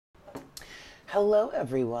Hello,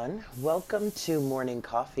 everyone. Welcome to Morning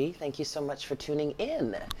Coffee. Thank you so much for tuning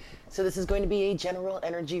in. So this is going to be a general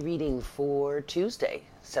energy reading for Tuesday,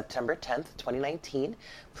 September 10th, 2019.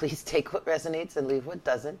 Please take what resonates and leave what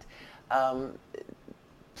doesn't.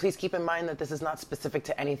 Please keep in mind that this is not specific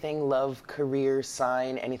to anything, love, career,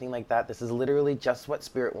 sign, anything like that. This is literally just what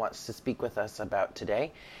Spirit wants to speak with us about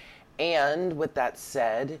today. And with that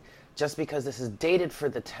said, just because this is dated for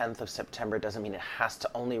the 10th of September doesn't mean it has to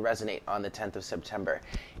only resonate on the 10th of September.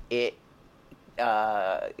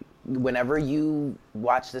 Whenever you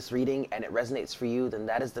watch this reading and it resonates for you, then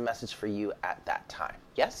that is the message for you at that time.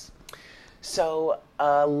 Yes? So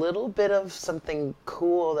a little bit of something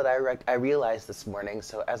cool that I realized this morning.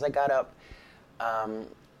 So as I got up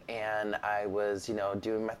and I was,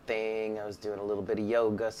 doing my thing, I was doing a little bit of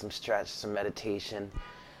yoga, some stretch, some meditation.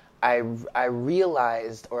 I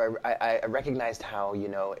realized, or I recognized how,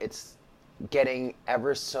 it's getting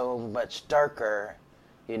ever so much darker,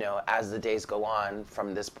 as the days go on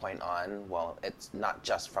from this point on. Well, it's not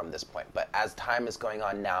just from this point, but as time is going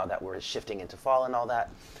on now that we're shifting into fall and all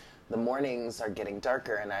that, the mornings are getting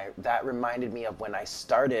darker. And that reminded me of when I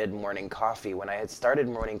started morning coffee. When I had started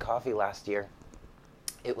morning coffee last year,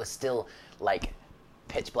 it was still like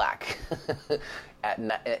pitch black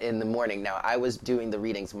in the morning. Now, I was doing the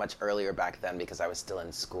readings much earlier back then because I was still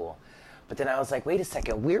in school. But then I was like, wait a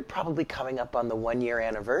second, we're probably coming up on the 1-year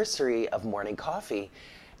anniversary of morning coffee.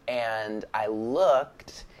 And I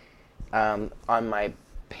looked on my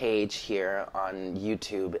page here on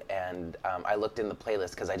YouTube, and I looked in the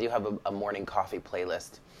playlist because I do have a morning coffee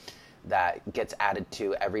playlist that gets added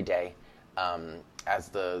to every day as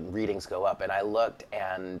the readings go up. And I looked,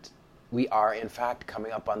 and we are, in fact,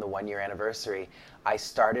 coming up on the 1-year anniversary. I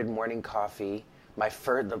started morning coffee.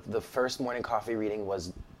 The first morning coffee reading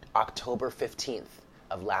was October 15th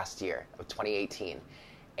of last year, of 2018.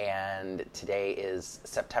 And today is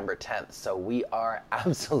September 10th. So we are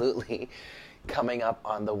absolutely coming up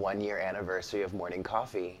on the 1-year anniversary of morning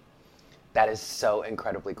coffee. That is so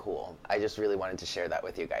incredibly cool. I just really wanted to share that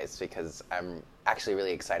with you guys because I'm actually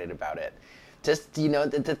really excited about it. Just,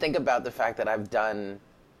 to think about the fact that I've done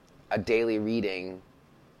a daily reading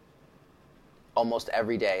almost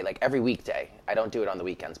every day, like every weekday. I don't do it on the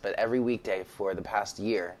weekends, but every weekday for the past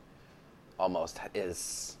year almost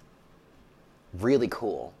is really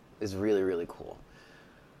cool, is really, really cool.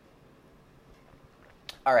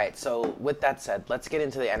 All right, so with that said, let's get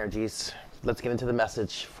into the energies. Let's get into the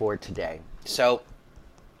message for today. So,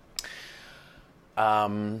 I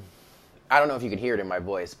don't know if you can hear it in my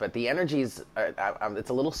voice, but the energies, it's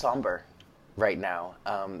a little somber right now.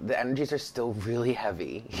 The energies are still really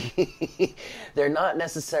heavy. They're not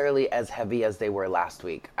necessarily as heavy as they were last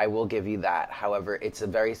week. I will give you that. However, it's a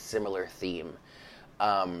very similar theme.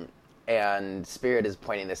 And Spirit is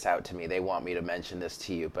pointing this out to me. They want me to mention this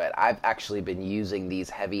to you. But I've actually been using these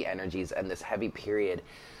heavy energies and this heavy period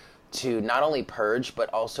to not only purge,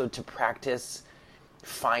 but also to practice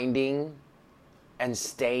finding and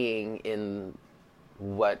staying in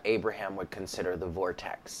what Abraham would consider the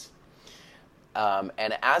vortex.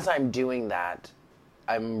 And as I'm doing that,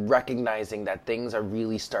 I'm recognizing that things are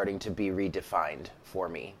really starting to be redefined for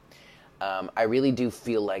me. I really do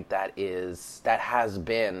feel like that has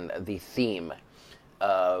been the theme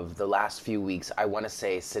of the last few weeks. I want to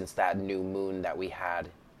say since that new moon that we had,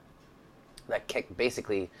 that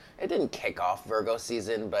basically, it didn't kick off Virgo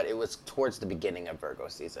season, but it was towards the beginning of Virgo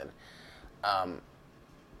season.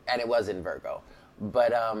 And it was in Virgo.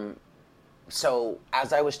 But, so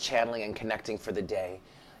as I was channeling and connecting for the day,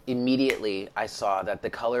 immediately I saw that the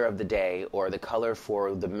color of the day, or the color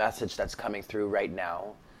for the message that's coming through right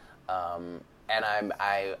now, and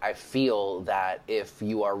I feel that if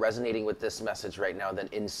you are resonating with this message right now, then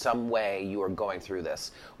in some way you are going through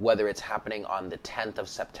this, whether it's happening on the 10th of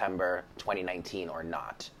September 2019 or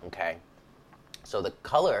not. Okay, so the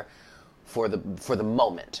color for the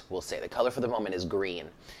moment, we'll say the color for the moment is green.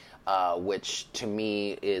 Which to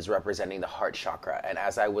me is representing the heart chakra. And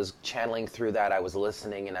as I was channeling through that, I was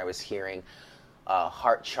listening and I was hearing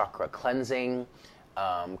heart chakra cleansing,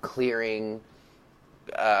 clearing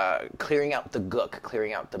out the gook,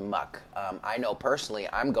 clearing out the muck. I know personally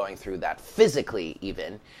I'm going through that physically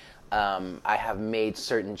even. I have made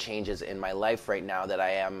certain changes in my life right now that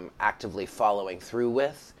I am actively following through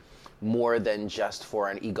with, more than just for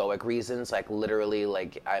an egoic reasons, like literally,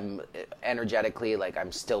 like I'm energetically, like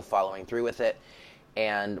I'm still following through with it.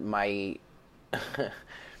 And my,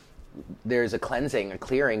 there's a cleansing, a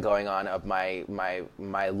clearing going on of my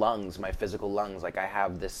lungs, my physical lungs. Like I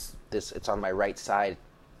have this, it's on my right side.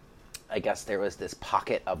 I guess there was this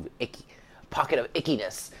pocket of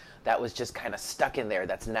ickiness that was just kind of stuck in there,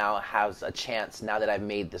 that's now has a chance, now that I've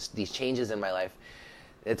made these changes in my life,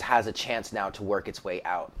 it has a chance now to work its way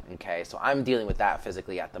out. Okay, so I'm dealing with that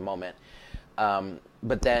physically at the moment.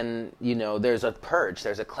 But then, there's a purge,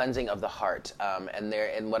 there's a cleansing of the heart,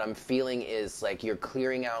 and what I'm feeling is like you're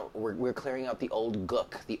clearing out. We're clearing out the old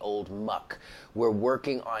gook, the old muck. We're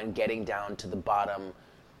working on getting down to the bottom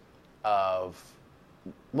of.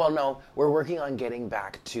 Well, no, we're working on getting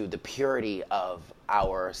back to the purity of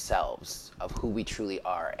ourselves, of who we truly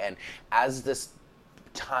are. And as this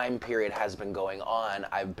time period has been going on,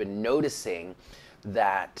 I've been noticing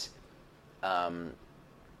that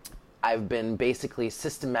I've been basically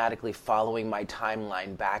systematically following my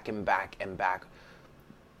timeline back and back and back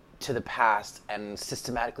to the past, and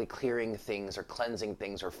systematically clearing things or cleansing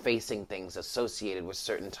things or facing things associated with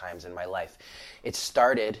certain times in my life. It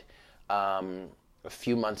started a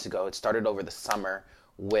few months ago. It started over the summer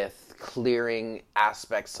with clearing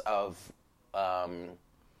aspects of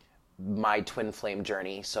my twin flame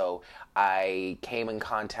journey. So I came in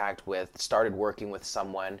contact with, started working with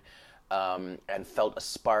someone, and felt a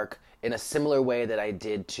spark in a similar way that I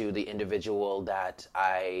did to the individual that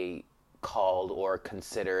I called or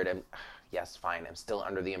considered. And yes, fine, I'm still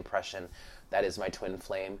under the impression that is my twin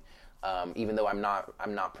flame. Even though I'm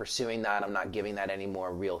not pursuing that, I'm not giving that any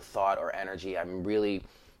more real thought or energy. I'm really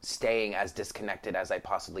staying as disconnected as I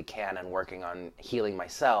possibly can and working on healing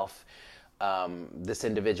myself. This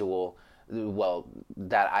individual, well,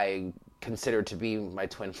 that I consider to be my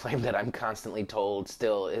twin flame, that I'm constantly told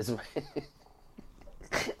still is my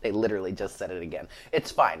they literally just said it again.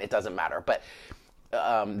 It's fine, it doesn't matter. But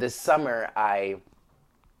this summer I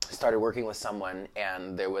started working with someone,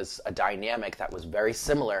 and there was a dynamic that was very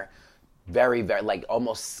similar, very, very, like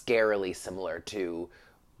almost scarily similar to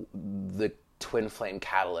the twin flame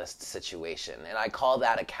catalyst situation. And I call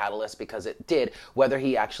that a catalyst because it did, whether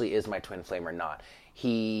he actually is my twin flame or not,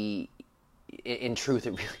 in truth,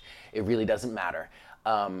 it really doesn't matter.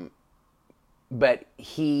 But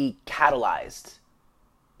he catalyzed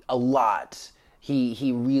a lot.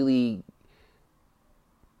 He really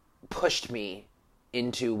pushed me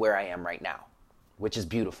into where I am right now, which is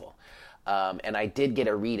beautiful. And I did get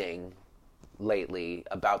a reading lately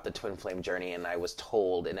about the twin flame journey, and I was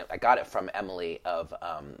told, and I got it from Emily of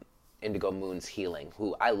Indigo Moon's Healing,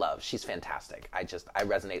 who I love. She's fantastic. I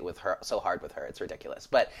resonate with her so hard with her. It's ridiculous.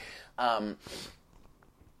 But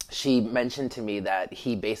she mentioned to me that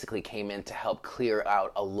he basically came in to help clear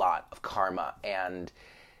out a lot of karma, and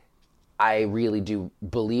I really do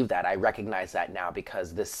believe that. I recognize that now,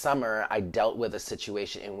 because this summer I dealt with a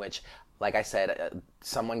situation in which, like I said,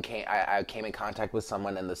 I came in contact with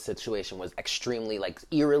someone, and the situation was extremely, like,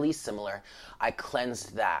 eerily similar. I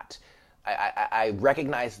cleansed that. I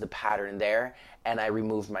recognized the pattern there, and I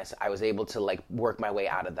was able to, like, work my way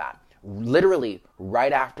out of that. Literally,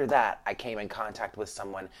 right after that, I came in contact with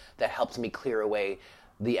someone that helped me clear away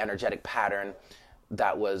the energetic pattern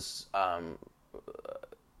that was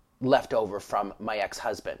left over from my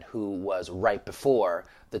ex-husband, who was right before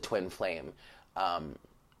the twin flame.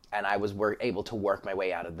 And I was able to work my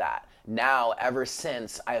way out of that. Now, ever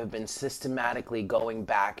since, I have been systematically going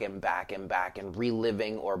back and back and back and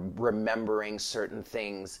reliving or remembering certain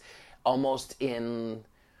things, almost in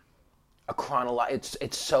a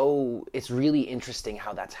it's really interesting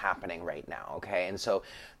how that's happening right now. Okay, and so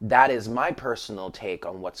that is my personal take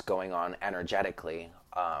on what's going on energetically.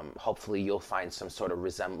 Hopefully, you'll find some sort of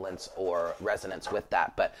resemblance or resonance with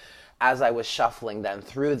that. But as I was shuffling then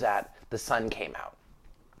through that, the sun came out.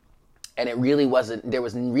 And it really wasn't, there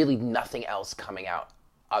was really nothing else coming out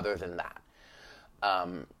other than that.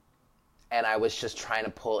 And I was just trying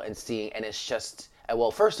to pull and see, and it's just,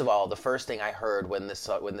 well, first of all, the first thing I heard when this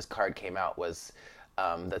card came out was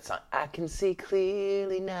that song, I can see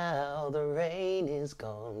clearly now, the rain is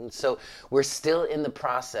gone. So we're still in the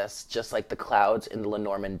process, just like the clouds in the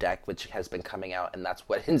Lenormand deck, which has been coming out, and that's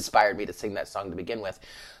what inspired me to sing that song to begin with.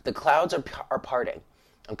 The clouds are parting.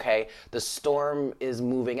 Okay, the storm is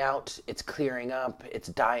moving out, it's clearing up, it's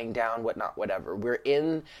dying down, whatnot, whatever. We're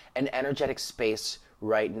in an energetic space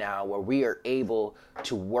right now where we are able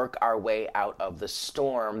to work our way out of the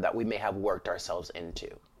storm that we may have worked ourselves into.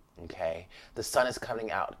 Okay, the sun is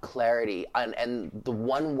coming out, clarity, and the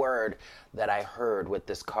one word that I heard with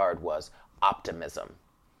this card was optimism.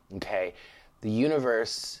 Okay, the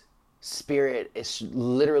universe, Spirit is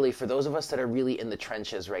literally, for those of us that are really in the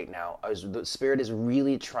trenches right now, the Spirit is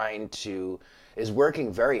really is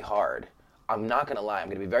working very hard. I'm not going to lie, I'm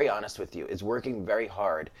going to be very honest with you. It's working very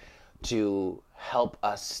hard to help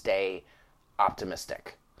us stay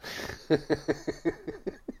optimistic.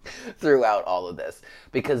 throughout all of this,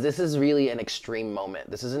 because this is really an extreme moment.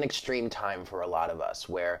 This is an extreme time for a lot of us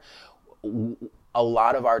where a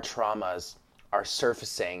lot of our traumas are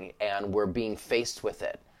surfacing and we're being faced with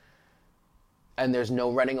it. And there's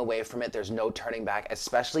no running away from it. There's no turning back,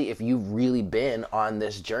 especially if you've really been on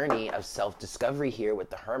this journey of self-discovery here with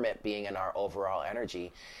the Hermit being in our overall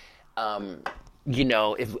energy. You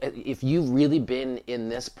know, if you've really been in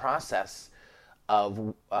this process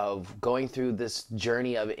of going through this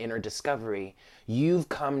journey of inner discovery, you've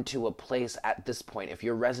come to a place at this point. If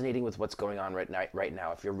you're resonating with what's going on right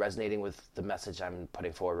now, if you're resonating with the message I'm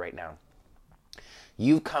putting forward right now,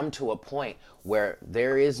 you've come to a point where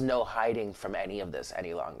there is no hiding from any of this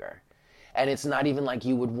any longer. And it's not even like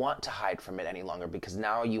you would want to hide from it any longer, because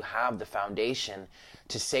now you have the foundation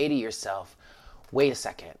to say to yourself, wait a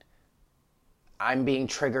second, I'm being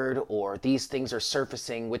triggered, or these things are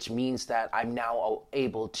surfacing, which means that I'm now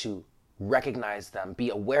able to recognize them, be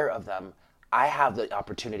aware of them. I have the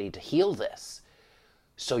opportunity to heal this.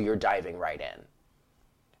 So you're diving right in.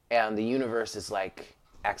 And the universe is like,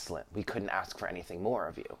 excellent. We couldn't ask for anything more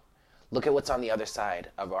of you. Look at what's on the other side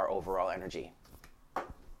of our overall energy.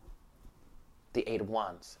 The Eight of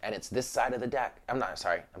Wands. And it's this side of the deck. I'm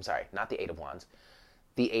sorry, not the Eight of Wands.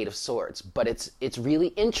 The Eight of Swords. But it's really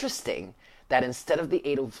interesting that instead of the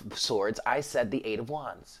Eight of Swords, I said the Eight of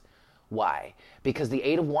Wands. Why? Because the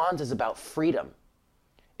Eight of Wands is about freedom,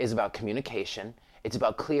 is about communication, it's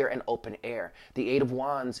about clear and open air. The Eight of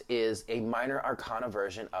Wands is a minor arcana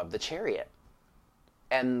version of the Chariot.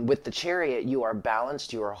 And with the Chariot, you are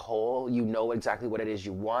balanced, you are whole, you know exactly what it is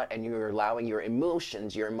you want, and you're allowing your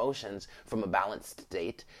emotions from a balanced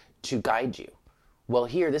state to guide you. Well,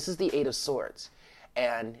 here, this is the Eight of Swords.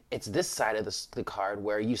 And it's this side of the card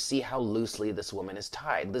where you see how loosely this woman is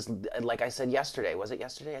tied. This, like I said yesterday, was it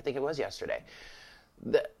yesterday? I think it was yesterday.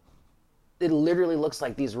 It literally looks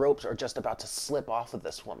like these ropes are just about to slip off of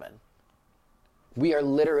this woman. We are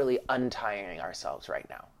literally untying ourselves right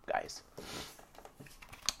now, guys.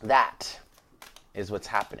 That is what's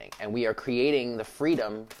happening. And we are creating the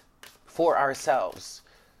freedom for ourselves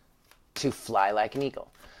to fly like an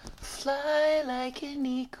eagle. Fly like an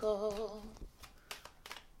eagle.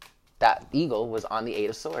 That eagle was on the Eight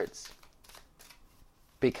of Swords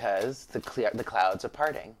because the clouds are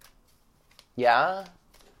parting. Yeah?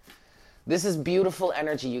 This is beautiful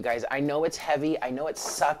energy, you guys. I know it's heavy. I know it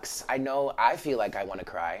sucks. I feel like I want to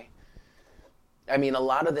cry. I mean, a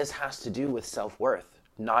lot of this has to do with self-worth.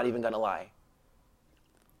 Not even gonna lie.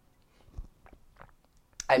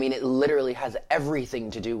 I mean, it literally has everything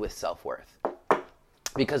to do with self-worth.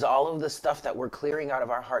 Because all of the stuff that we're clearing out of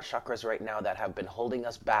our heart chakras right now that have been holding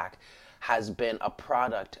us back has been a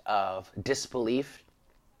product of disbelief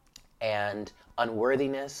and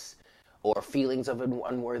unworthiness, or feelings of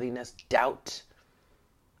unworthiness, doubt.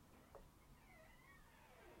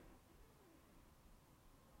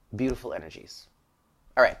 Beautiful energies.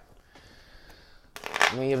 All right.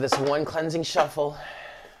 Let me give this one cleansing shuffle.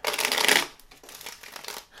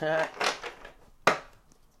 And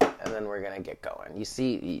then we're going to get going. You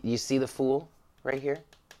see the Fool right here?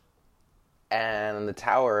 And the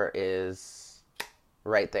Tower is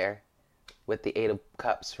right there with the Eight of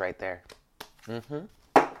Cups right there.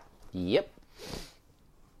 Yep.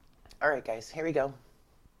 All right, guys, here we go.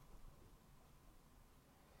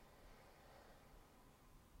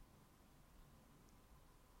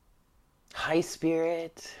 Hi,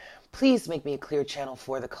 Spirit. Please make me a clear channel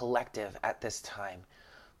for the collective at this time.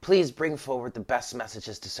 Please bring forward the best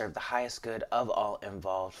messages to serve the highest good of all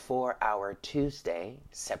involved for our Tuesday,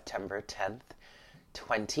 September 10th,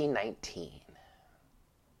 2019.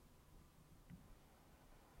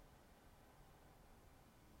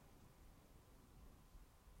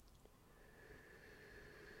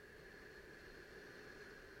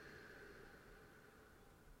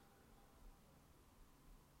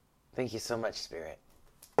 Thank you so much, Spirit.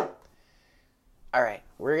 All right,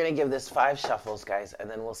 we're going to give this 5 shuffles, guys, and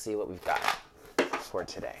then we'll see what we've got for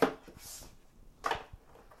today.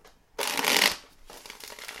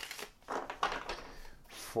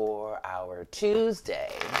 For our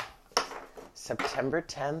Tuesday, September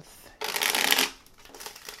 10th,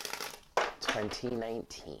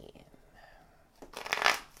 2019.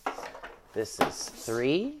 This is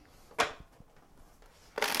 3,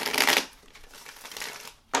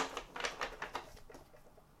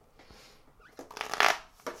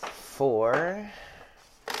 4,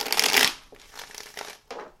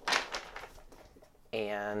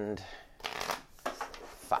 and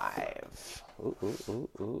 5.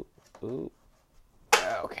 Ooh.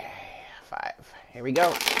 Okay, 5. Here we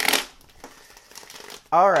go.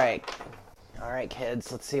 All right,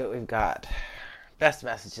 kids, let's see what we've got. Best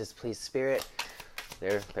messages, please, Spirit.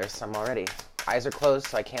 There's some already. Eyes are closed,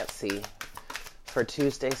 so I can't see. For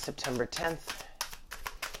Tuesday, September 10th.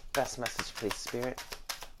 Best message, please, Spirit.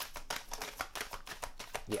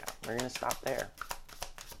 Yeah, we're going to stop there.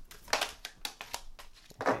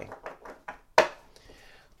 Okay.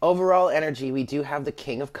 Overall energy, we do have the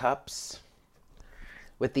King of Cups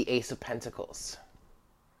with the Ace of Pentacles.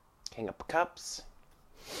 King of Cups,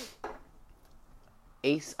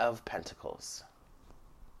 Ace of Pentacles.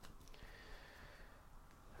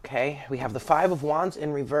 Okay, we have the Five of Wands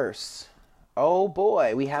in reverse. Oh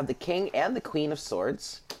boy, we have the King and the Queen of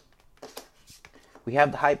Swords. We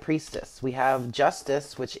have the High Priestess. We have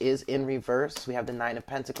Justice, which is in reverse. We have the Nine of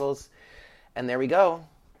Pentacles. And there we go.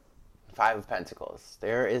 Five of Pentacles.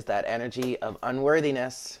 There is that energy of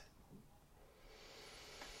unworthiness.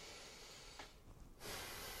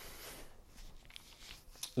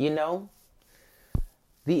 You know,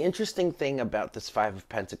 the interesting thing about this Five of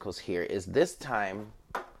Pentacles here is this time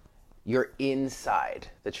you're inside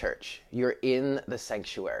the church. You're in the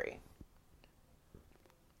sanctuary.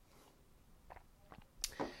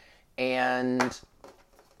 And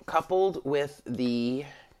coupled with the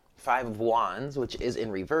Five of Wands, which is in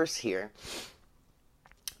reverse here,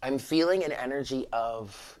 I'm feeling an energy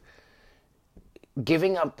of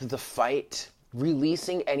giving up the fight,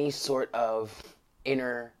 releasing any sort of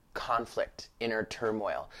inner conflict, inner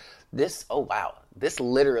turmoil. This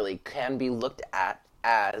literally can be looked at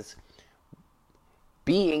as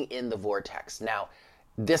being in the vortex. Now,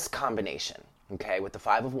 this combination, okay, with the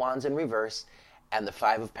Five of Wands in reverse and the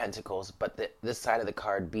Five of Pentacles, but this side of the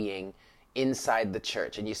card being inside the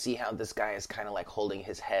church. And you see how this guy is kind of like holding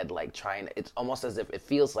his head, like trying, it's almost as if it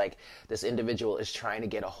feels like this individual is trying to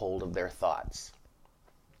get a hold of their thoughts.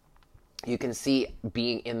 You can see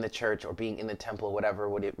being in the church or being in the temple, whatever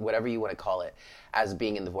you want to call it, as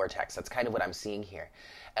being in the vortex. That's kind of what I'm seeing here.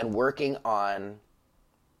 And working on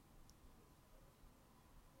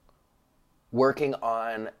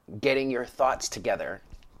getting your thoughts together,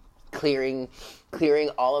 clearing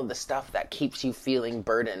all of the stuff that keeps you feeling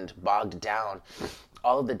burdened, bogged down,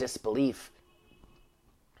 all of the disbelief.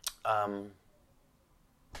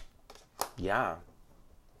 Yeah.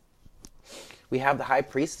 We have the High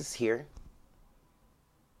Priestess here.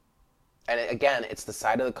 And again, it's the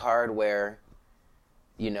side of the card where,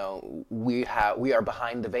 you know, we are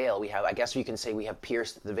behind the veil. I guess you can say we have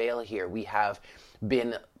pierced the veil here. We have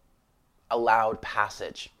been allowed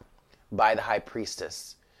passage by the High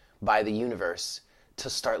Priestess, by the universe, to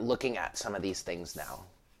start looking at some of these things now.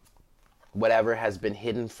 Whatever has been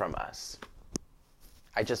hidden from us.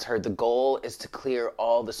 I just heard the goal is to clear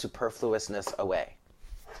all the superfluousness away.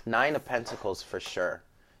 Nine of Pentacles for sure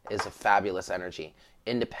is a fabulous energy.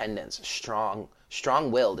 Independence,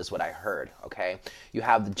 strong-willed is what I heard, okay? You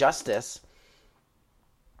have the Justice.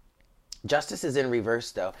 Justice is in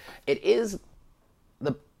reverse, though. It is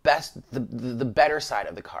the better side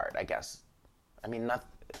of the card, I guess. I mean,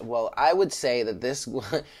 I would say that this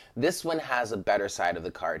one has a better side of the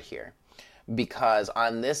card here. Because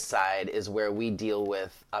on this side is where we deal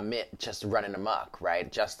with Amit just running amok,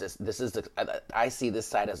 right? Justice. I see this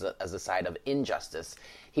side as a side of injustice.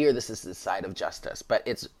 Here, this is the side of justice, but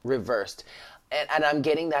it's reversed, and I'm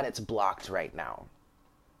getting that it's blocked right now.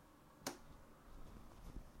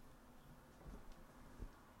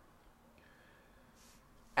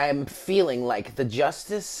 I'm feeling like the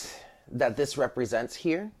justice that this represents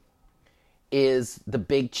here is the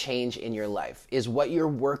big change in your life, is what you're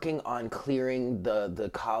working on clearing the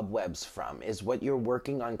cobwebs from, is what you're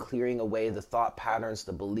working on clearing away the thought patterns,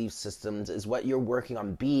 the belief systems, is what you're working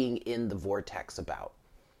on being in the vortex about.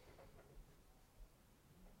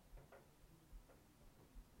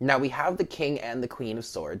 Now we have the King and the Queen of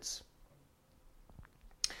Swords.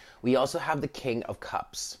 We also have the King of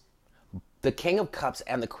Cups. The King of Cups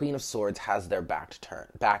and the Queen of Swords has their backs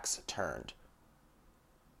turned.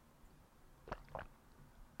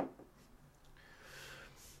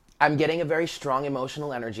 I'm getting a very strong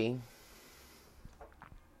emotional energy.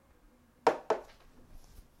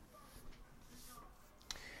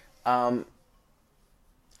 And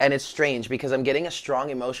it's strange because I'm getting a strong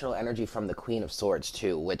emotional energy from the Queen of Swords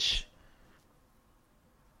too,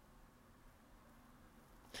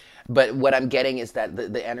 but what I'm getting is that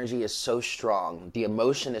the energy is so strong, the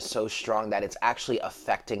emotion is so strong that it's actually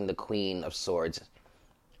affecting the Queen of Swords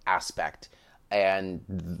aspect.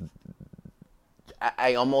 And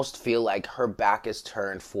I almost feel like her back is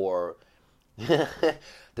turned for the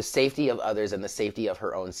safety of others and the safety of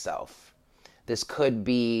her own self. This could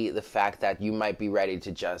be the fact that you might be ready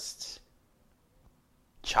to just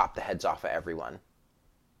chop the heads off of everyone.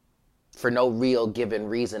 for no real given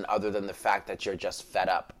reason other than the fact that you're just fed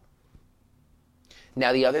up.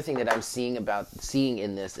 Now, the other thing that I'm seeing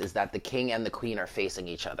in this is that the king and the queen are facing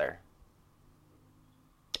each other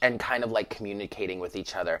and kind of like communicating with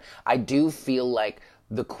each other. I do feel like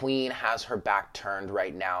the queen has her back turned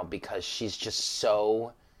right now because she's just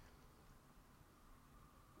so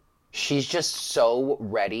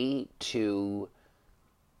ready to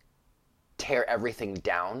tear everything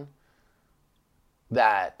down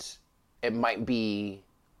that it might be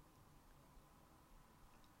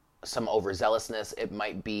some overzealousness, it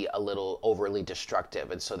might be a little overly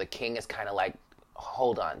destructive. And so the king is kind of like,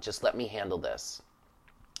 hold on, just let me handle this.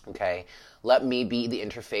 Okay? Let me be the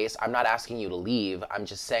interface. I'm not asking you to leave. I'm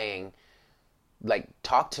just saying, like,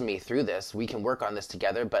 talk to me through this. We can work on this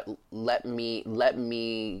together, but let me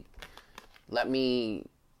be the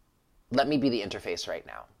interface right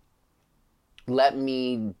now. Let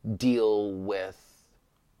me deal with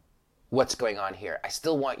what's going on here. I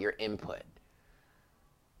still want your input.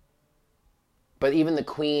 But even the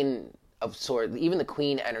queen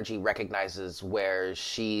energy recognizes where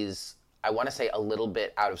she's, I want to say, a little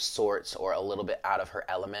bit out of sorts or a little bit out of her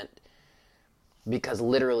element, because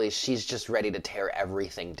literally she's just ready to tear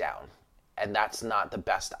everything down. And that's not the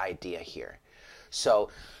best idea here. So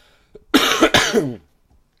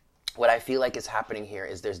what I feel like is happening here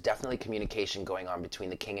is there's definitely communication going on between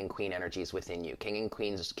the king and queen energies within you. King and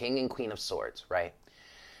queen of swords, right?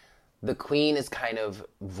 The queen is kind of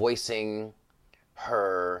voicing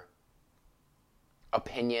her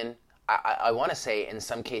opinion. I want to say in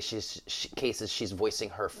some cases she's voicing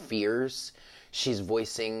her fears. She's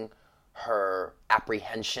voicing her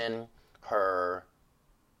apprehension, her...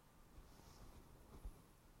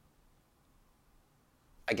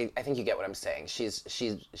 I think you get what I'm saying.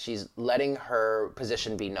 She's letting her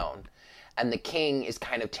position be known. And the king is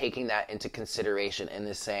kind of taking that into consideration and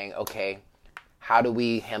is saying, okay, how do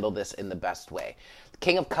we handle this in the best way? The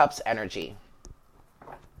King of Cups energy.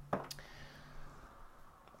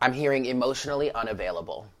 I'm hearing emotionally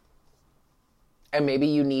unavailable. And maybe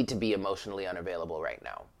you need to be emotionally unavailable right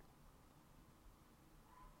now.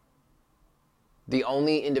 The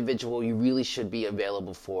only individual you really should be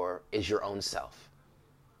available for is your own self.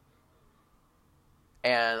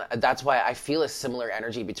 And that's why I feel a similar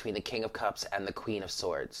energy between the King of Cups and the Queen of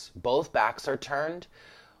Swords. Both backs are turned.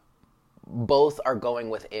 Both are going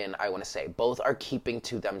within, I want to say. Both are keeping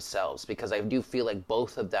to themselves, because I do feel like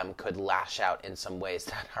both of them could lash out in some ways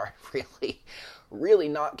that are really, really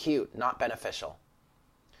not cute, not beneficial.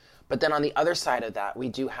 But then on the other side of that, we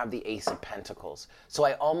do have the Ace of Pentacles. So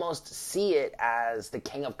I almost see it as the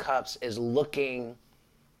King of Cups is looking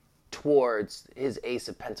towards his Ace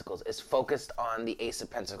of Pentacles, is focused on the Ace of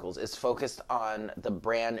Pentacles, is focused on the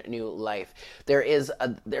brand new life. There is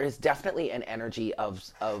definitely an energy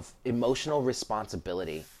of emotional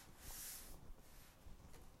responsibility.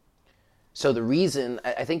 So the reason,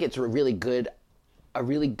 I think it's a really good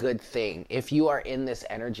thing if you are in this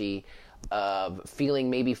energy of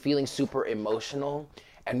feeling super emotional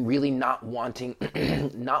and really not wanting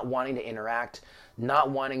to interact, not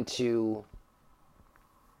wanting to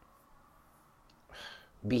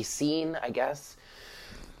be seen, I guess.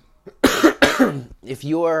 If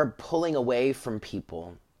you're pulling away from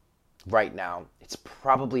people right now, it's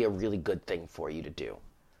probably a really good thing for you to do.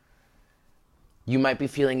 You might be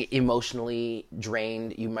feeling emotionally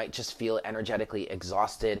drained. You might just feel energetically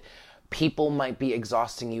exhausted. People might be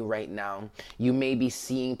exhausting you right now. You may be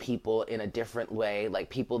seeing people in a different way,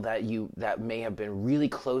 like people that may have been really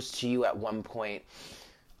close to you at one point.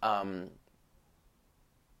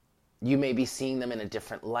 You may be seeing them in a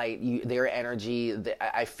different light. Their energy,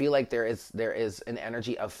 I feel like there is an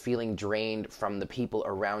energy of feeling drained from the people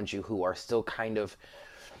around you who are still kind of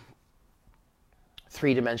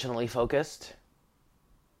three-dimensionally focused.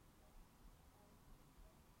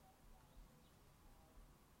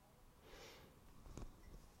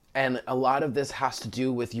 And a lot of this has to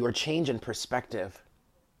do with your change in perspective.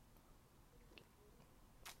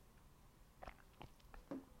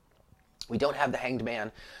 We don't have the Hanged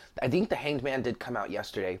Man. I think the Hanged Man did come out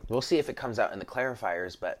yesterday. We'll see if it comes out in the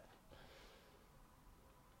clarifiers, but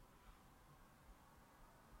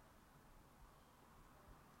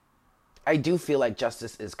I do feel like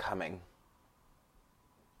justice is coming.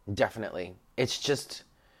 Definitely. It's just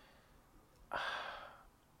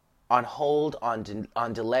on hold,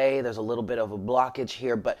 on delay. There's a little bit of a blockage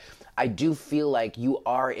here, but I do feel like you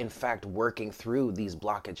are, in fact, working through these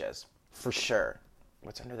blockages, for sure.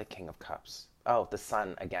 What's under the King of Cups? Oh, the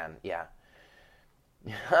Sun again, yeah.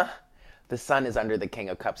 The Sun is under the King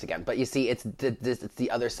of Cups again. But you see, it's the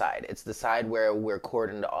other side. It's the side where we're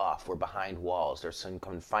cordoned off. We're behind walls. There's some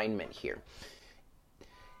confinement here.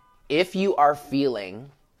 If you are feeling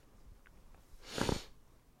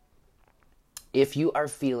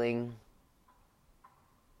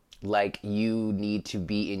like you need to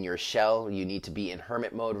be in your shell, you need to be in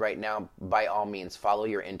hermit mode right now, by all means, follow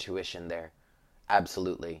your intuition there.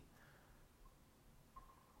 Absolutely.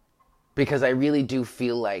 Because I really do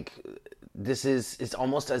feel like it's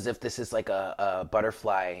almost as if this is like a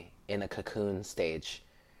butterfly in a cocoon stage.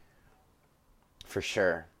 For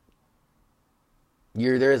sure.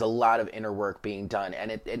 There is a lot of inner work being done,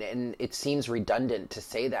 and it seems redundant to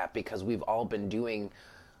say that because we've all been doing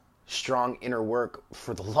strong inner work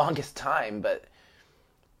for the longest time, but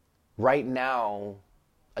right now,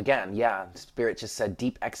 again, yeah, Spirit just said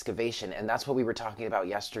deep excavation, and that's what we were talking about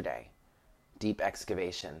yesterday. Deep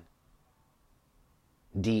excavation.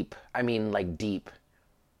 Deep. I mean, like deep.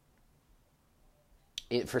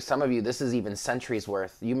 For some of you, this is even centuries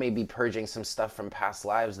worth. You may be purging some stuff from past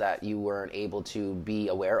lives that you weren't able to be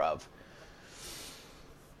aware of.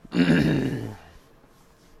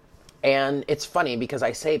 And it's funny because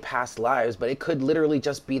I say past lives, but it could literally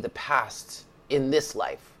just be the past in this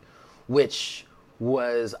life, which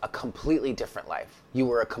was a completely different life. You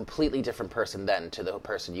were a completely different person then to the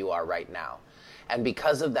person you are right now. And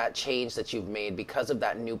because of that change that you've made, because of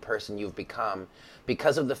that new person you've become,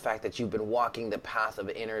 because of the fact that you've been walking the path of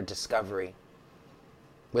inner discovery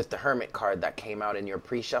with the Hermit card that came out in your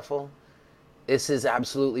pre-shuffle, this is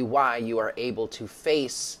absolutely why you are able to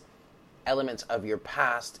face elements of your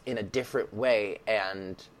past in a different way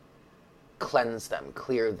and cleanse them,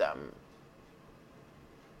 clear them,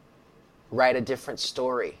 write a different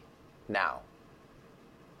story now.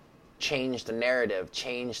 Change the narrative,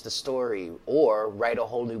 change the story, or write a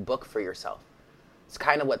whole new book for yourself. It's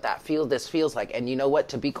kind of what this feels like. And you know what?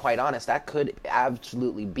 To be quite honest, that could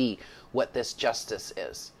absolutely be what this justice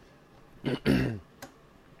is.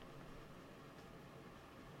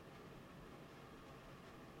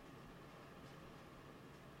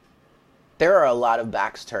 There are a lot of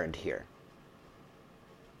backs turned here.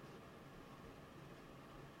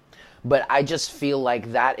 But I just feel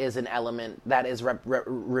like that is an element that is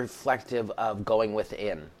reflective of going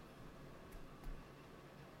within.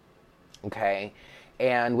 Okay?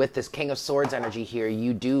 And with this King of Swords energy here,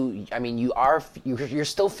 you're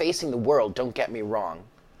still facing the world, don't get me wrong.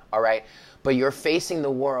 All right? But you're facing the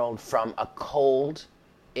world from a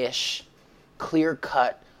cold-ish,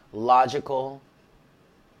 clear-cut, logical,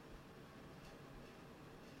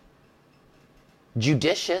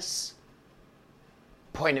 judicious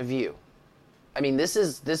point of view. I mean, this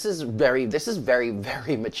is very,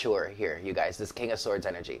 very mature here, you guys. This King of Swords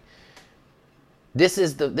energy. This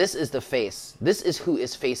is the face. This is who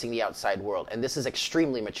is facing the outside world, and this is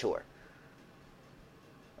extremely mature.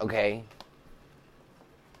 Okay?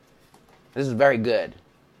 This is very good.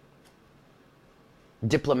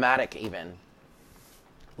 Diplomatic, even.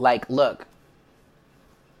 Like, look,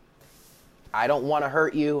 I don't want to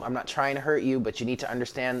hurt you. I'm not trying to hurt you, but you need to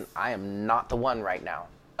understand I am not the one right now.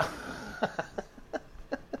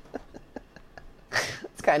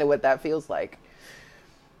 It's kind of what that feels like.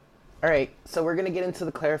 All right, so we're going to get into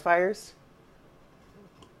the clarifiers.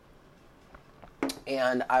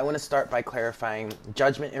 And I want to start by clarifying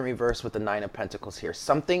Judgment in reverse with the Nine of Pentacles here.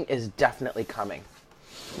 Something is definitely coming.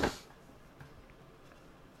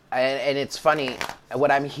 And it's funny,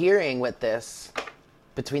 what I'm hearing with this,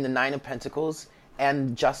 between the Nine of Pentacles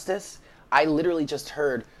and Justice, I literally just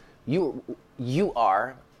heard you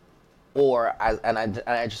are, or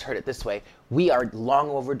I just heard it this way, we are long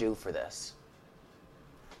overdue for this.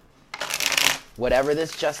 Whatever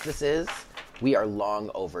this justice is, we are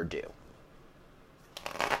long overdue.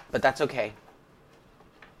 But that's okay.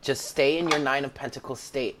 Just stay in your Nine of Pentacles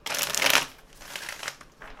state.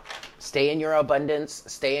 Stay in your abundance,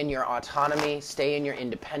 stay in your autonomy, stay in your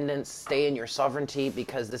independence, stay in your sovereignty,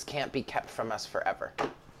 because this can't be kept from us forever.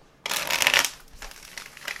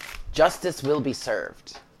 Justice will be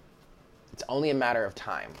served. It's only a matter of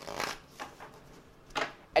time.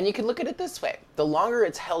 And you can look at it this way. The longer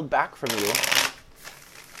it's held back from you,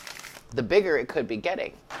 the bigger it could be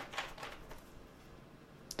getting.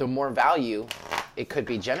 The more value it could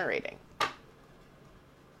be generating.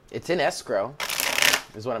 It's in escrow,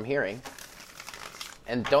 is what I'm hearing.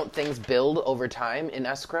 And don't things build over time in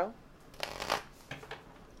escrow?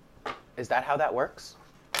 Is that how that works?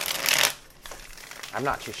 I'm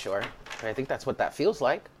not too sure, but I think that's what that feels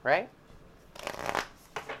like, right?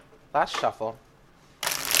 Last shuffle.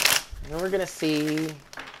 And we're going to see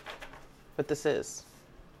what this is.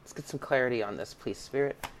 Let's get some clarity on this, please,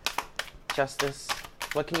 Spirit. Justice.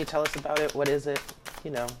 What can you tell us about it? What is it?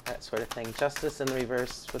 You know, that sort of thing. Justice in the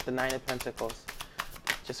reverse with the 9 of Pentacles.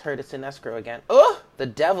 Just heard it's in escrow again. Oh! The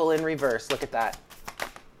Devil in reverse. Look at that.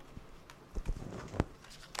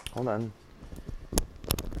 Hold on.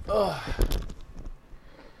 Oh.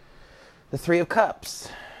 The 3 of Cups.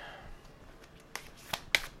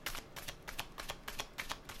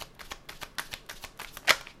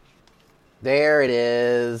 There it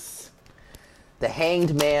is. The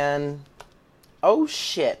Hanged Man. Oh,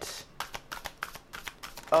 shit.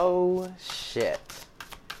 Oh, shit.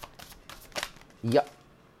 Yup.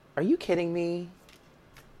 Are you kidding me?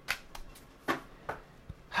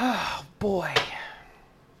 Oh, boy.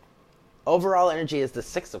 Overall energy is the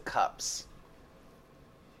 6 of Cups.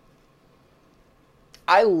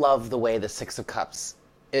 I love the way the 6 of Cups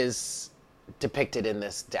is depicted in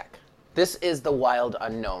this deck. This is the Wild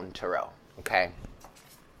Unknown Tarot, okay?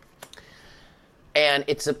 And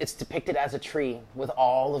it's depicted as a tree with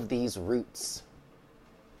all of these roots.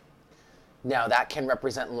 Now, that can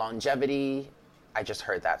represent longevity. I just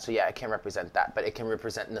heard that. So, yeah, it can represent that. But it can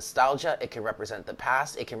represent nostalgia. It can represent the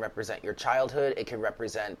past. It can represent your childhood. It can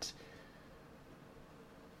represent...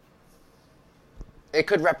 It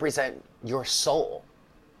could represent your soul.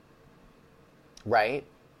 Right?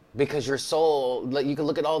 Because your soul, you can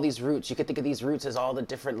look at all these roots. You could think of these roots as all the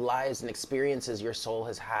different lives and experiences your soul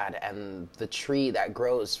has had and the tree that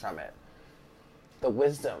grows from it. The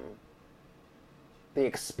wisdom. The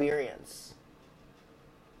experience.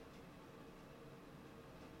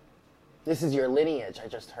 This is your lineage, I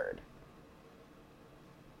just heard.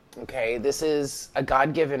 Okay, this is a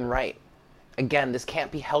God-given right. Again, this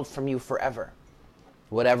can't be held from you forever.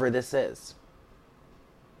 Whatever this is.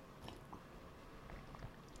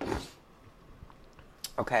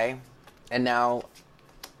 Okay, and now,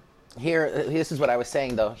 this is what I was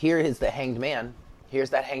saying though. Here is the Hanged Man.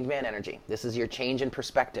 Here's that Hanged Man energy. This is your change in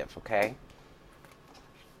perspective, okay?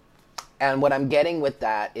 And what I'm getting with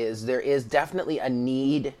that is there is definitely a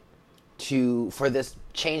need for this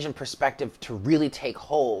change in perspective to really take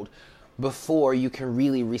hold before you can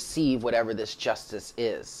really receive whatever this justice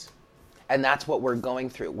is. And that's what we're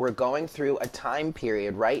going through. We're going through a time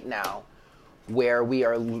period right now where we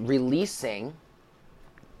are releasing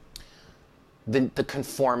the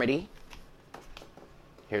conformity.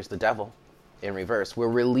 Here's the Devil in reverse. We're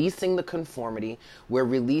releasing the conformity. We're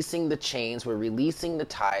releasing the chains. We're releasing the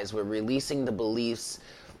ties. We're releasing the beliefs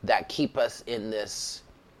that keep us in this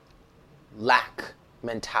lack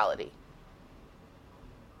mentality.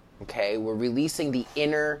 Okay? We're releasing the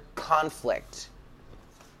inner conflict.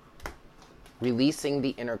 Releasing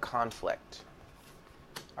the inner conflict.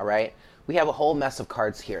 All right? We have a whole mess of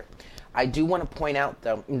cards here. I do want to point out,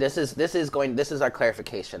 though, this is our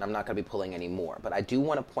clarification. I'm not going to be pulling any more, but I do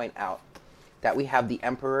want to point out that we have the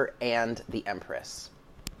Emperor and the Empress.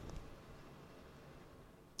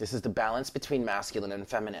 This is the balance between masculine and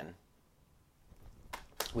feminine.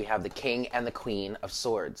 We have the King and the Queen of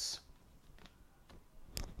Swords.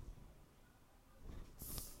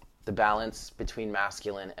 The balance between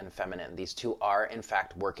masculine and feminine. These two are, in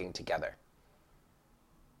fact, working together.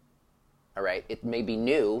 All right, it may be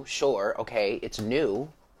new, sure, okay, it's new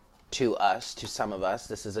to us, to some of us.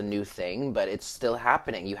 This is a new thing, but it's still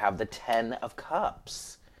happening. You have the 10 of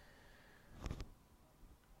Cups.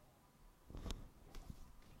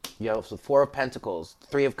 You have the 4 of Pentacles,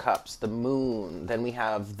 3 of Cups, the Moon. Then we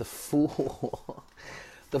have the Fool,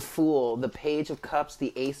 the Fool, the Page of Cups,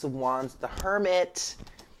 the Ace of Wands, the Hermit,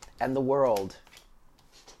 and the World.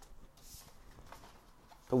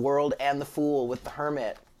 The World and the Fool with the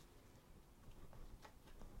Hermit.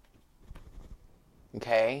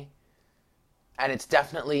 Okay? And it's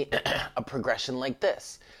definitely a progression like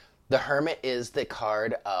this. The Hermit is the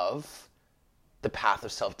card of the path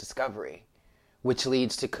of self-discovery, which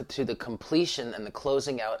leads to the completion and the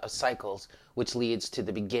closing out of cycles, which leads to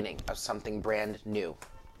the beginning of something brand new.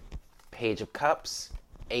 Page of Cups,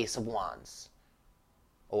 Ace of Wands,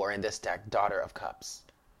 or in this deck, Daughter of Cups.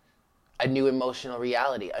 A new emotional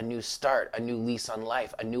reality, a new start, a new lease on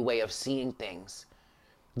life, a new way of seeing things.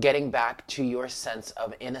 Getting back to your sense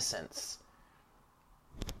of innocence.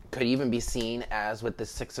 Could even be seen as, with the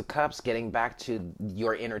 6 of Cups, getting back to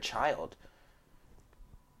your inner child.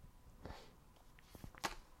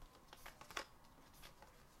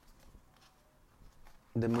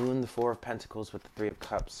 The Moon, the 4 of Pentacles with the 3 of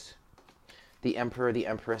Cups. The Emperor, the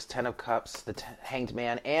Empress, 10 of Cups, the Hanged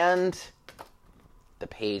Man, and the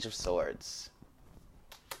Page of Swords.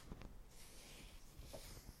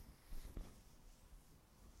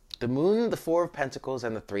 The Moon, the 4 of Pentacles,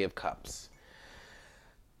 and the 3 of Cups.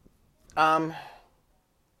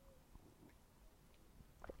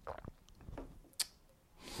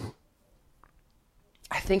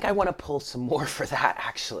 think I want to pull some more for that,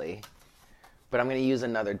 actually. But I'm going to use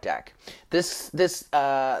another deck. This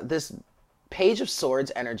Page of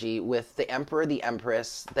Swords energy with the Emperor, the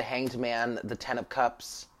Empress, the Hanged Man, the Ten of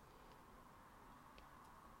Cups.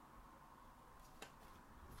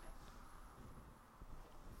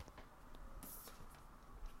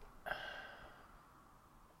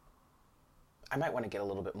 I might want to get a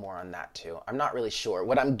little bit more on that too. I'm not really sure.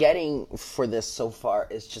 What I'm getting for this so far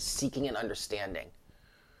is just seeking an understanding.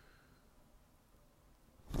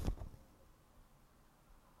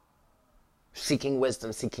 Seeking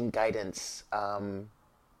wisdom, seeking guidance.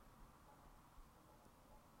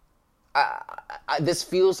 This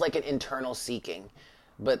feels like an internal seeking,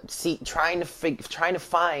 but trying to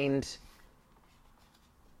find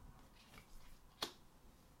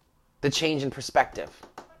the change in perspective.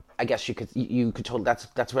 I guess you could totally,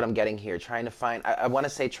 that's what I'm getting here. Trying to find, I want to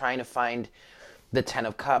say trying to find the Ten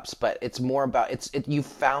of Cups, but it's more about, you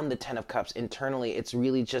found the Ten of Cups internally. It's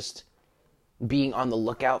really just being on the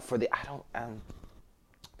lookout for that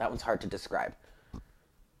one's hard to describe.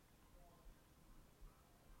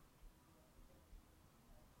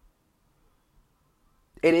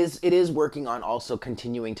 It is working on also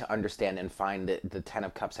continuing to understand and find the Ten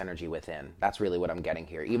of Cups energy within. That's really what I'm getting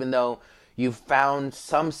here. Even though you've found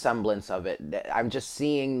some semblance of it, I'm just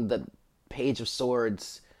seeing the Page of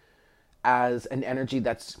Swords as an energy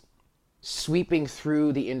that's sweeping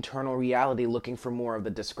through the internal reality, looking for more of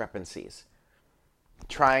the discrepancies.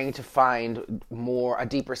 Trying to find a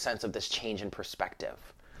deeper sense of this change in perspective.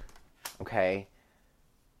 Okay?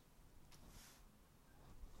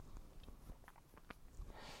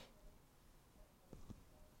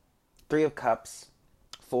 Three of Cups,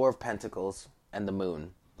 Four of Pentacles, and the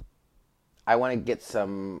Moon. I want to get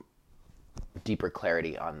some deeper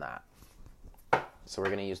clarity on that. So we're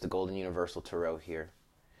going to use the Golden Universal Tarot here.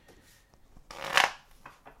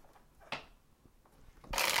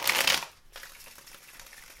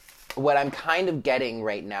 What I'm kind of getting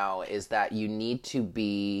right now is that you need to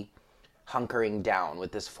be hunkering down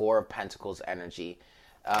with this Four of Pentacles energy.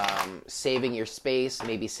 Saving your space,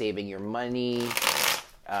 maybe saving your money,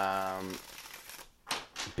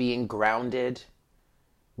 being grounded,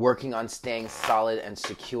 working on staying solid and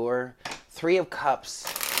secure. Three of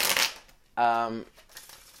Cups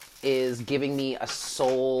is giving me a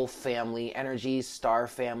soul family energy, star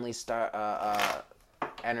family,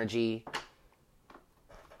 energy.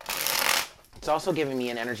 It's also giving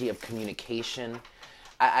me an energy of communication.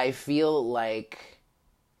 I feel like,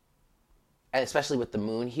 especially with the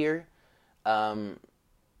Moon here,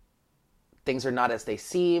 things are not as they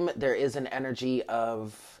seem. There is an energy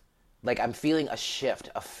of, like, I'm feeling a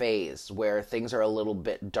shift, a phase where things are a little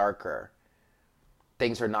bit darker.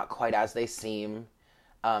 Things are not quite as they seem.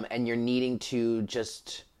 And you're needing to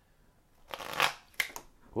just...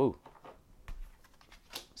 Woo.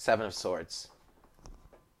 Seven of Swords.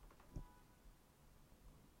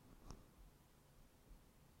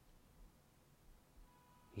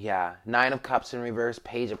 Yeah. Nine of Cups in reverse.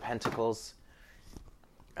 Page of Pentacles.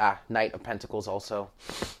 Knight of Pentacles also.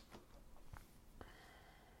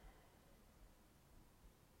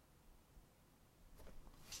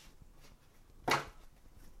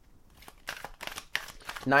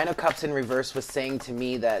 Nine of Cups in reverse was saying to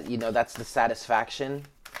me that, that's the satisfaction.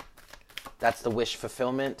 That's the wish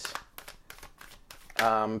fulfillment.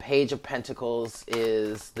 Page of Pentacles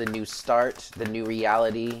is the new start, the new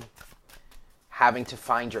reality. Having to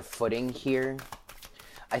find your footing here.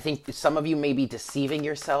 I think some of you may be deceiving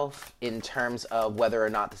yourself in terms of whether or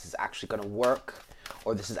not this is actually going to work,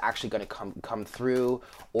 or this is actually going to come through,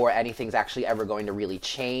 or anything's actually ever going to really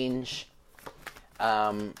change.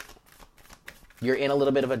 You're in a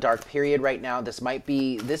little bit of a dark period right now. This might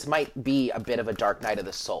be a bit of a dark night of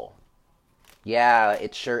the soul. Yeah,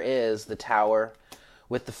 it sure is. The Tower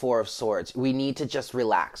with the Four of Swords. We need to just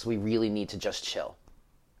relax. We really need to just chill.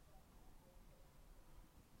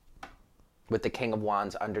 With the King of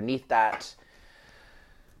Wands underneath that,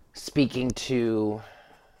 speaking to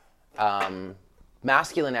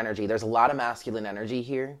masculine energy. There's a lot of masculine energy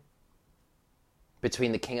here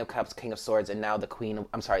between the King of Cups, King of Swords, and now the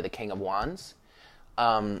King of Wands.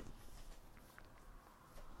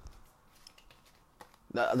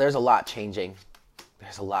 There's a lot changing.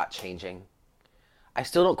 There's a lot changing. I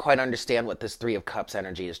still don't quite understand what this Three of Cups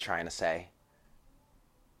energy is trying to say.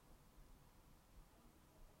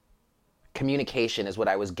 Communication is what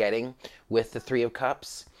I was getting with the Three of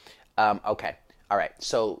Cups. Okay. All right.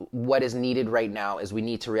 So what is needed right now is we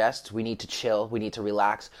need to rest. We need to chill. We need to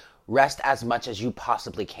relax. Rest as much as you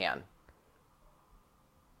possibly can.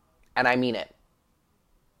 And I mean it.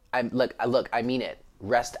 I mean it.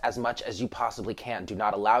 Rest as much as you possibly can. Do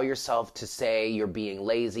not allow yourself to say you're being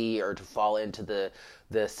lazy or to fall into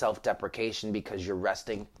the self-deprecation because you're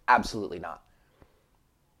resting. Absolutely not.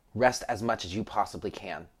 Rest as much as you possibly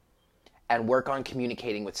can. And work on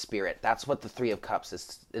communicating with spirit. That's what the Three of Cups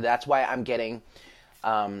is. That's why I'm getting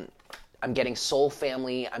soul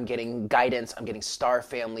family, I'm getting guidance, I'm getting star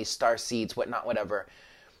family, star seeds, whatnot, whatever.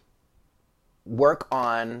 Work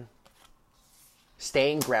on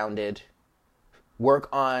staying grounded. Work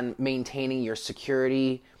on maintaining your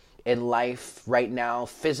security in life right now.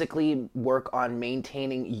 Physically, work on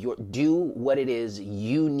do what it is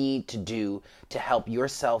you need to do to help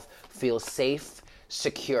yourself feel safe,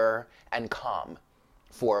 secure, and calm.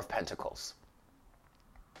 Four of Pentacles.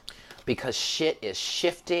 Because shit is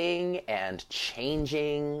shifting and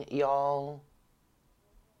changing, y'all.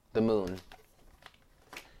 The Moon.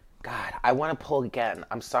 God, I want to pull again.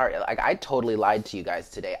 I'm sorry. Like, I totally lied to you guys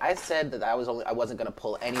today. I said that I wasn't going to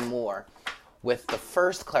pull any more with the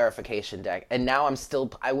first clarification deck, and now I'm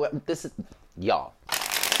still. This is y'all.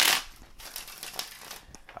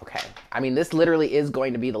 Okay. I mean, this literally is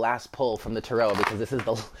going to be the last pull from the tarot because this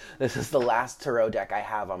is the last tarot deck I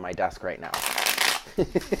have on my desk right now.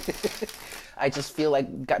 I just feel like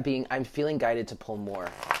I'm feeling guided to pull more.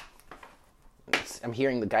 I'm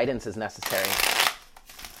hearing the guidance is necessary.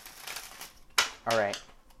 All right,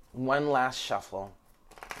 one last shuffle.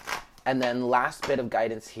 And then last bit of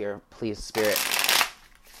guidance here, please, Spirit,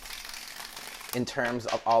 in terms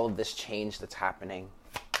of all of this change that's happening.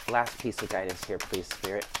 Last piece of guidance here, please,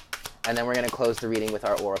 Spirit. And then we're going to close the reading with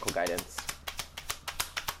our oracle guidance.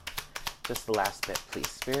 Just the last bit, please,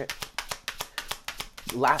 Spirit.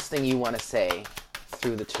 Last thing you want to say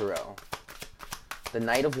through the tarot. The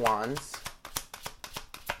Knight of Wands.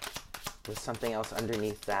 There's something else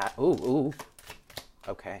underneath that. Ooh.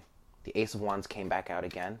 Okay. The Ace of Wands came back out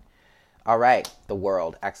again. All right. The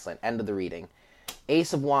World. Excellent. End of the reading.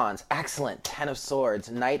 Ace of Wands. Excellent. 10 of Swords.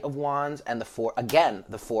 Knight of Wands. And the Four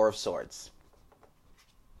of Swords.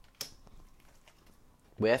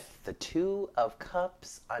 With the Two of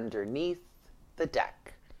Cups underneath the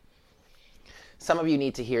deck. Some of you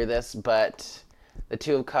need to hear this, but the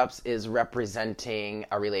Two of Cups is representing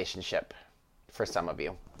a relationship for some of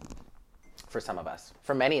you. For some of us.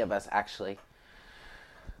 For many of us, actually.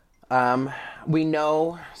 We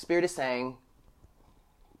know, Spirit is saying,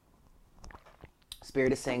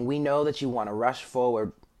 we know that you want to rush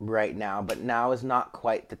forward right now, but now is not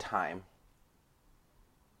quite the time.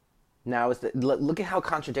 Now is look at how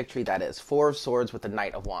contradictory that is. Four of Swords with the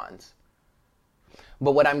Knight of Wands.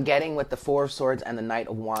 But what I'm getting with the Four of Swords and the Knight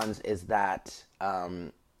of Wands is that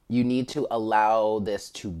you need to allow this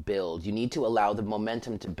to build. You need to allow the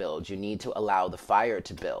momentum to build. You need to allow the fire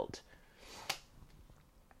to build.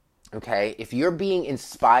 Okay? If you're being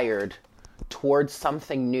inspired towards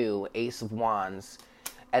something new, Ace of Wands,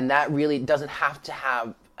 and that really doesn't have to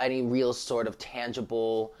have any real sort of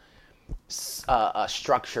tangible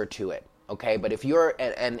structure to it. Okay? But if you're,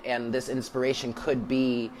 and this inspiration could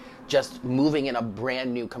be just moving in a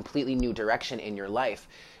brand new, completely new direction in your life.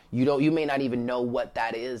 You may not even know what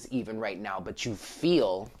that is even right now, but you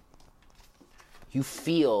feel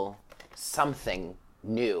something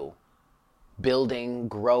new. Building,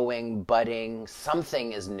 growing, budding,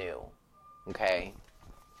 something is new. Okay?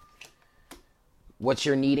 What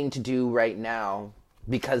you're needing to do right now,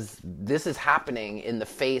 because this is happening in the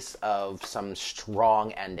face of some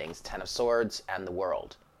strong endings, 10 of Swords and the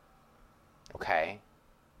World. Okay?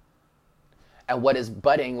 And what is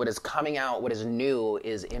budding, what is coming out, what is new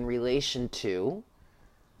is in relation to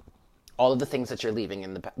all of the things that you're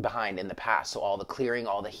leaving behind in the past. So all the clearing,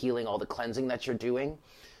 all the healing, all the cleansing that you're doing.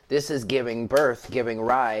 This is giving birth, giving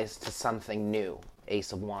rise to something new.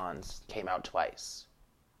 Ace of Wands came out twice.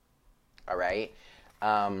 All right?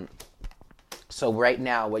 So right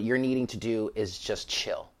now, what you're needing to do is just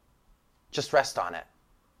chill. Just rest on it.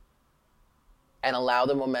 And allow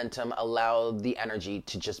the momentum, allow the energy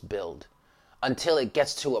to just build. Until it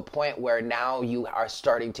gets to a point where now you are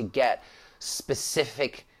starting to get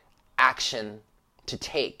specific action to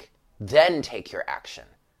take. Then take your action.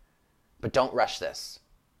 But don't rush this.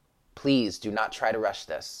 Please do not try to rush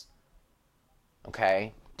this.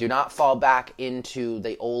 Okay? Do not fall back into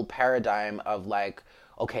the old paradigm of like,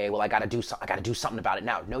 okay, well, I gotta do something about it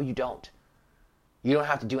now. No, you don't. You don't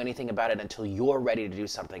have to do anything about it until you're ready to do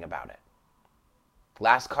something about it.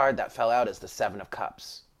 Last card that fell out is the Seven of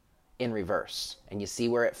Cups in reverse. And you see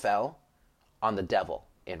where it fell? On the Devil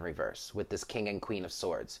in reverse with this King and Queen of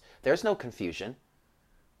Swords. There's no confusion.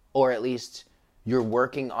 Or at least you're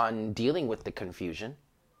working on dealing with the confusion.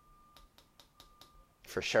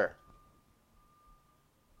 For sure.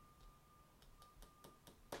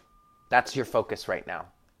 That's your focus right now.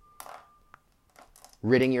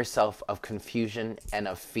 Ridding yourself of confusion and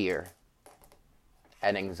of fear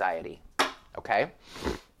and anxiety. Okay?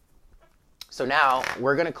 So now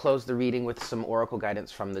we're going to close the reading with some oracle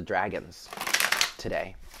guidance from the dragons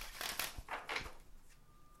today.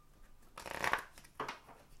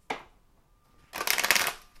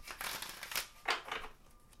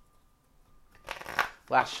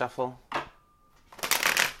 Last shuffle.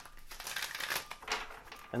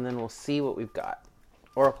 And then we'll see what we've got.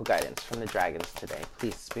 Oracle guidance from the dragons today.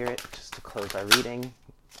 Please, Spirit, just to close our reading.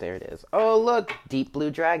 There it is. Oh, look, deep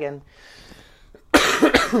blue dragon.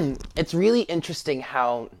 It's really interesting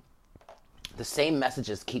how the same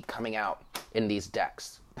messages keep coming out in these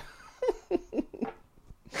decks.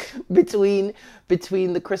 between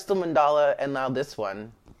the crystal mandala and now this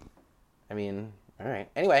one. I mean, all right.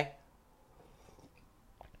 Anyway.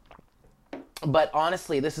 But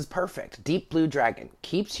honestly, this is perfect. Deep blue dragon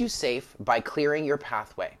keeps you safe by clearing your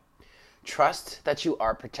pathway. Trust that you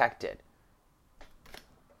are protected.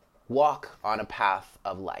 Walk on a path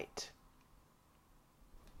of light.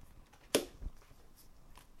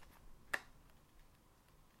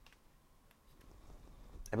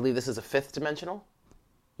 I believe this is a 5th dimensional.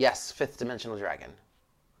 Yes, 5th dimensional dragon.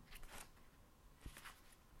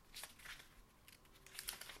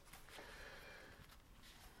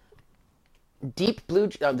 Deep blue,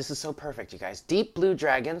 oh, this is so perfect, you guys. Deep blue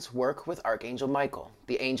dragons work with Archangel Michael,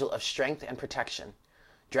 the angel of strength and protection.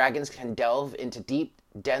 Dragons can delve into deep,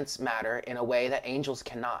 dense matter in a way that angels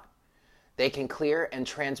cannot. They can clear and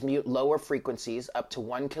transmute lower frequencies up to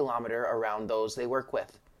 1 kilometer around those they work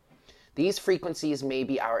with. These frequencies may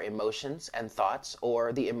be our emotions and thoughts,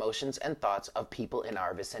 or the emotions and thoughts of people in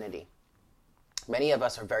our vicinity. Many of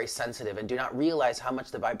us are very sensitive and do not realize how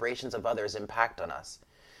much the vibrations of others impact on us.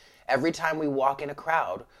 Every time we walk in a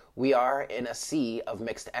crowd, we are in a sea of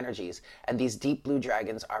mixed energies, and these deep blue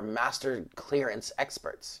dragons are master clearance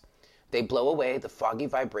experts. They blow away the foggy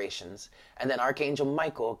vibrations, and then Archangel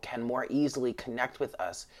Michael can more easily connect with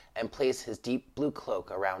us and place his deep blue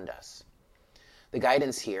cloak around us. The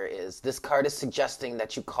guidance here is, this card is suggesting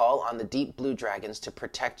that you call on the deep blue dragons to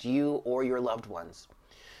protect you or your loved ones.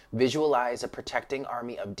 Visualize a protecting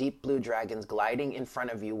army of deep blue dragons gliding in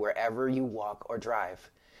front of you wherever you walk or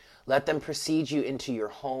drive. Let them precede you into your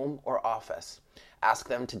home or office. Ask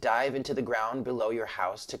them to dive into the ground below your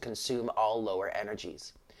house to consume all lower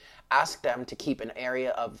energies. Ask them to keep an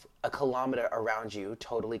area of 1 kilometer around you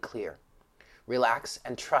totally clear. Relax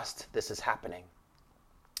and trust this is happening.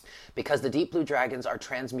 Because the deep blue dragons are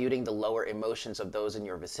transmuting the lower emotions of those in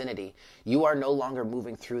your vicinity, you are no longer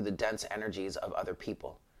moving through the dense energies of other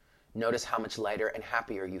people. Notice how much lighter and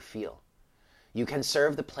happier you feel. You can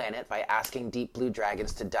serve the planet by asking deep blue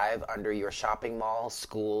dragons to dive under your shopping malls,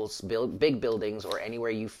 schools, big buildings, or anywhere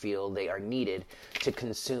you feel they are needed to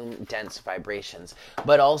consume dense vibrations.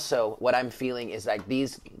 But also, what I'm feeling is that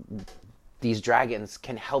these dragons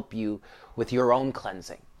can help you with your own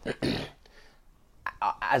cleansing,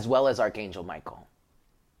 as well as Archangel Michael.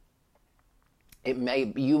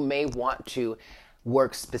 You may want to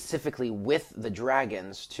work specifically with the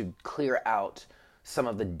dragons to clear out some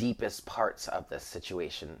of the deepest parts of this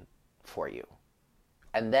situation for you.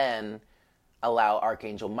 And then allow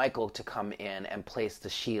Archangel Michael to come in and place the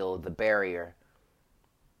shield, the barrier,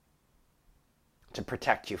 to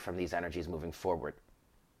protect you from these energies moving forward.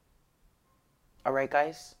 All right,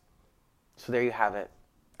 guys? So there you have it.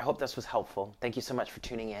 I hope this was helpful. Thank you so much for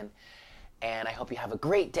tuning in. And I hope you have a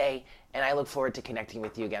great day. And I look forward to connecting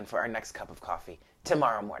with you again for our next cup of coffee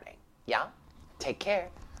tomorrow morning. Yeah? Take care.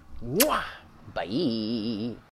 Mwah! Bye.